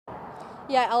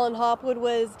Yeah, Alan Hopwood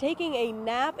was taking a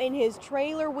nap in his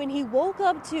trailer when he woke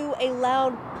up to a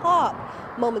loud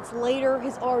pop. Moments later,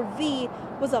 his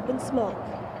RV was up in smoke.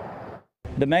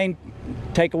 The main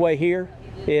takeaway here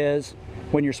is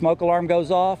when your smoke alarm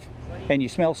goes off and you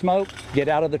smell smoke, get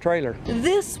out of the trailer.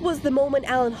 This was the moment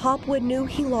Alan Hopwood knew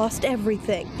he lost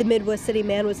everything. The Midwest City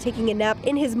man was taking a nap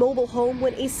in his mobile home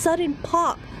when a sudden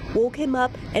pop woke him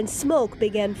up and smoke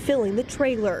began filling the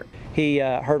trailer. He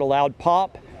heard a loud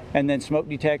pop and then smoke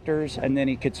detectors, and then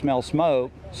he could smell smoke.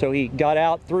 So he got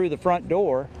out through the front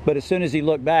door, but as soon as he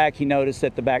looked back, he noticed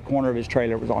that the back corner of his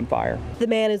trailer was on fire. The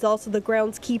man is also the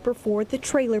groundskeeper for the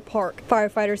trailer park.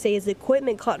 Firefighters say his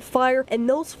equipment caught fire, and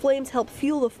those flames helped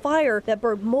fuel the fire that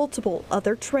burned multiple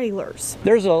other trailers.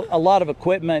 There's a lot of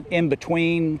equipment in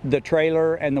between the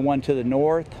trailer and the one to the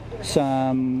north,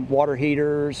 some water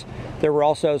heaters. There were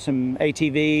also some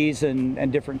ATVs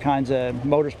and different kinds of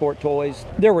motorsport toys.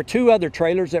 There were two other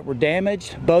trailers that were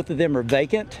damaged. Both of them are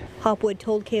vacant. Hopwood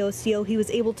told KOCO he was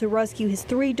able to rescue his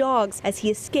 3 dogs as he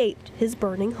escaped his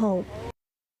burning home.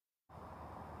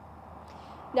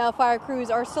 Now, fire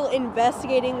crews are still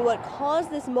investigating what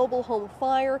caused this mobile home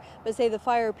fire, but say the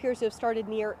fire appears to have started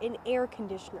near an air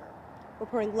conditioner.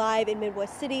 Reporting live in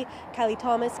Midwest City, Kylie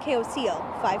Thomas,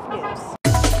 KOCO 5 News.